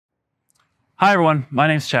Hi everyone, my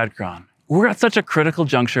name's Chad Cron. We're at such a critical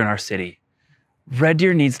juncture in our city. Red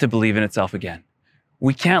Deer needs to believe in itself again.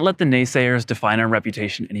 We can't let the naysayers define our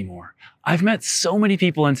reputation anymore. I've met so many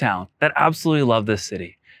people in town that absolutely love this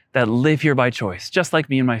city, that live here by choice, just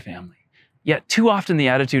like me and my family. Yet too often the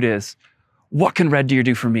attitude is, what can Red Deer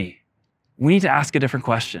do for me? We need to ask a different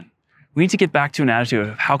question. We need to get back to an attitude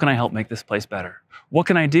of how can I help make this place better? What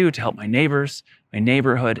can I do to help my neighbors, my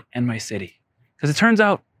neighborhood, and my city? Because it turns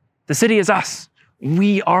out the city is us.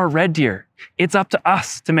 We are Red Deer. It's up to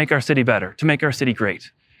us to make our city better, to make our city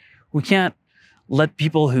great. We can't let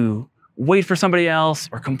people who wait for somebody else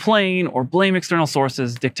or complain or blame external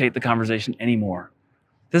sources dictate the conversation anymore.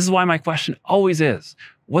 This is why my question always is,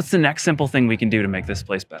 what's the next simple thing we can do to make this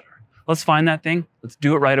place better? Let's find that thing, let's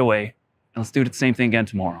do it right away, and let's do the same thing again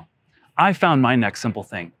tomorrow. I found my next simple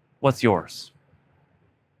thing. What's yours?